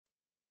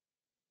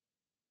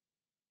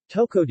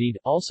Tukudede,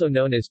 also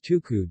known as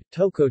Tukud,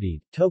 Tukudede,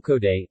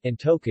 Tukudede, and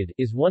Tokod,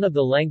 is one of the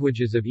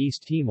languages of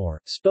East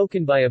Timor,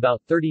 spoken by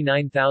about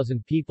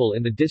 39,000 people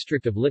in the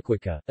district of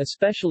Liquica,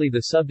 especially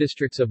the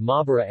subdistricts of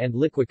Mabara and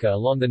Liquica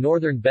along the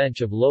northern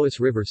bench of Lois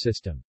River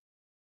system.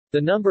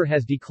 The number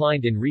has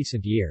declined in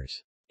recent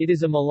years. It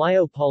is a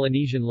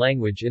Malayo-Polynesian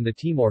language in the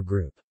Timor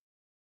group.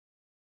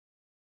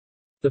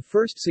 The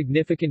first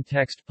significant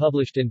text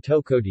published in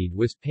Tukudede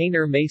was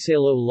Painter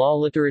Macelo la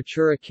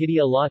Literatura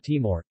Kidia la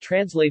Timor,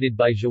 translated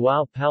by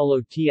João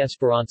Paulo T.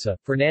 Esperança,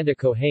 Fernanda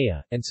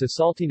Correia, and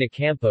Cesaltina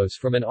Campos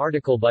from an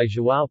article by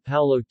João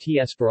Paulo T.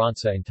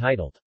 Esperança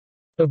entitled,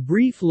 A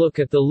Brief Look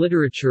at the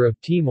Literature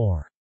of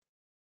Timor.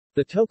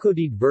 The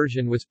Tukudede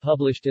version was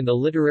published in the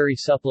literary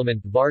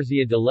supplement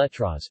Várzea de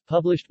Letras,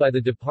 published by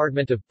the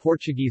Department of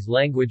Portuguese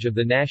Language of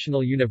the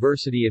National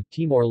University of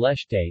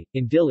Timor-Leste,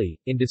 in Dili,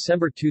 in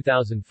December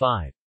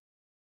 2005.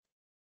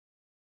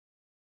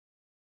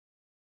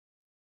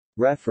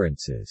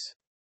 References.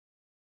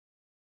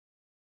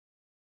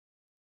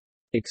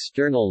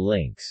 External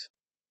links.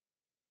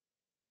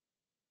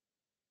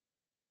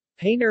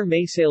 Painter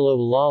Macelo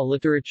la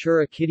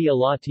Literatura Kidia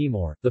la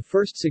Timor, the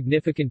first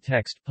significant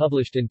text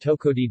published in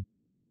Tukudede.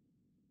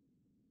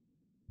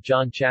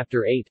 John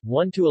chapter 8,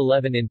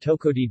 1-11 in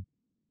Tukudede.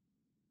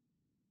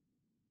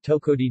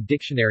 Tukudede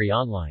Dictionary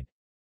online.